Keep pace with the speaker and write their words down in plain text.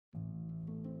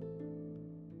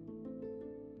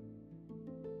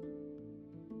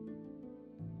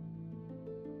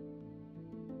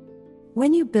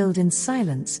When you build in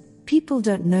silence, people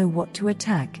don't know what to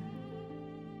attack.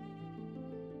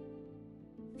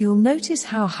 You'll notice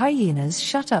how hyenas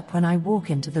shut up when I walk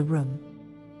into the room.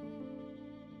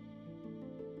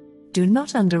 Do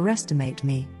not underestimate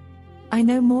me. I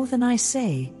know more than I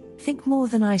say, think more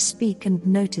than I speak, and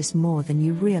notice more than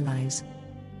you realize.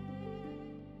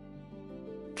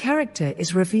 Character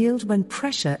is revealed when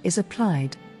pressure is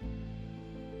applied.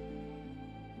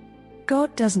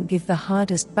 God doesn't give the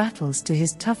hardest battles to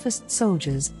his toughest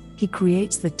soldiers, he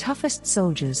creates the toughest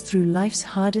soldiers through life's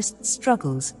hardest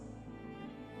struggles.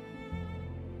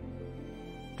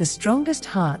 The strongest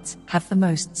hearts have the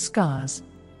most scars.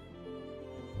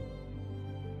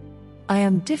 I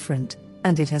am different,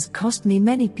 and it has cost me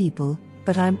many people,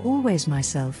 but I'm always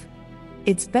myself.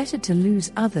 It's better to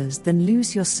lose others than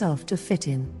lose yourself to fit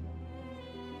in.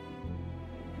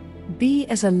 Be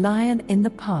as a lion in the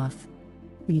path.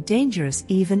 Be dangerous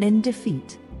even in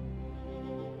defeat.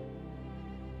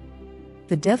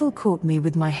 The devil caught me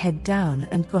with my head down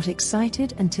and got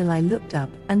excited until I looked up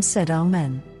and said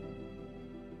Amen.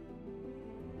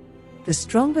 The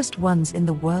strongest ones in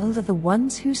the world are the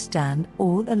ones who stand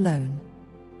all alone.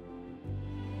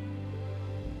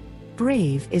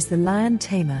 Brave is the lion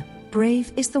tamer,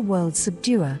 brave is the world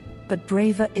subduer, but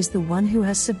braver is the one who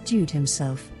has subdued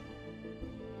himself.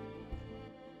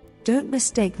 Don't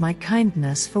mistake my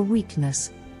kindness for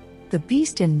weakness. The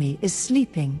beast in me is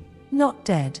sleeping, not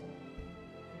dead.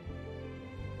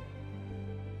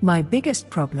 My biggest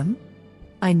problem?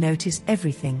 I notice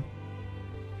everything.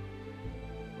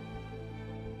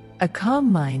 A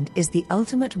calm mind is the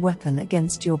ultimate weapon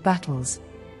against your battles.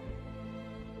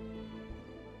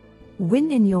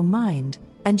 Win in your mind,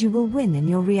 and you will win in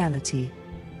your reality.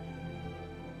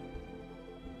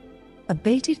 A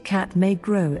baited cat may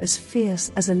grow as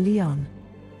fierce as a lion.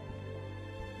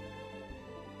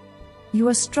 You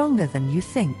are stronger than you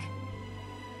think.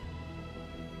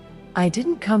 I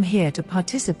didn't come here to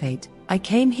participate, I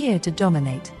came here to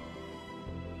dominate.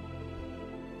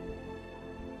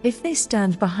 If they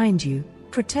stand behind you,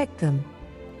 protect them.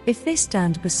 If they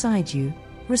stand beside you,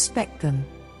 respect them.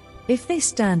 If they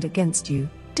stand against you,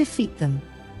 defeat them.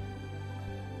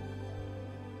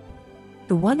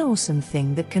 The one awesome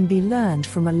thing that can be learned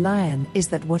from a lion is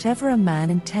that whatever a man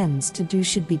intends to do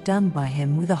should be done by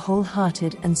him with a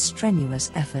wholehearted and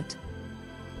strenuous effort.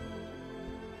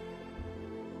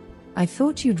 I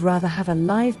thought you'd rather have a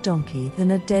live donkey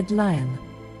than a dead lion.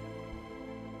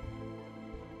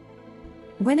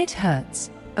 When it hurts,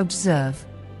 observe.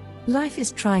 Life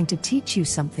is trying to teach you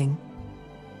something.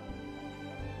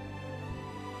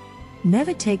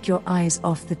 Never take your eyes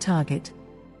off the target.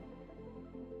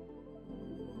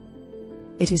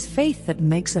 It is faith that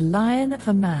makes a lion of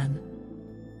a man.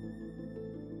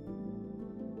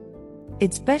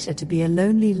 It's better to be a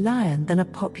lonely lion than a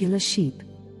popular sheep.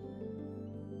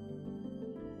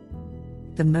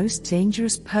 The most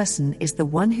dangerous person is the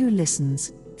one who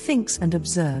listens, thinks and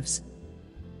observes.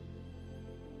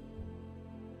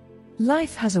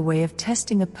 Life has a way of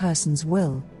testing a person's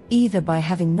will, either by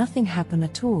having nothing happen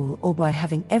at all or by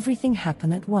having everything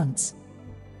happen at once.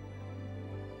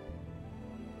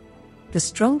 The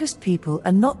strongest people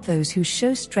are not those who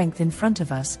show strength in front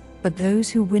of us, but those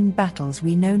who win battles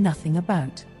we know nothing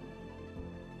about.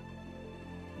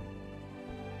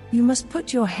 You must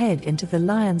put your head into the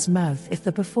lion's mouth if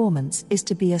the performance is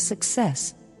to be a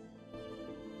success.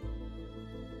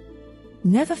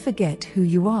 Never forget who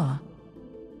you are.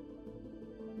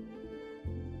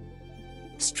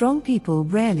 Strong people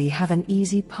rarely have an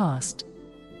easy past.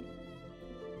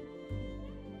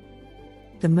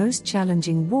 The most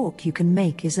challenging walk you can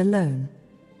make is alone.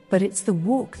 But it's the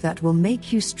walk that will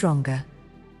make you stronger.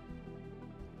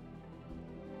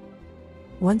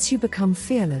 Once you become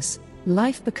fearless,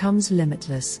 life becomes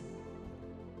limitless.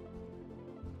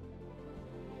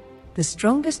 The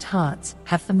strongest hearts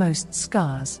have the most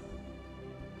scars.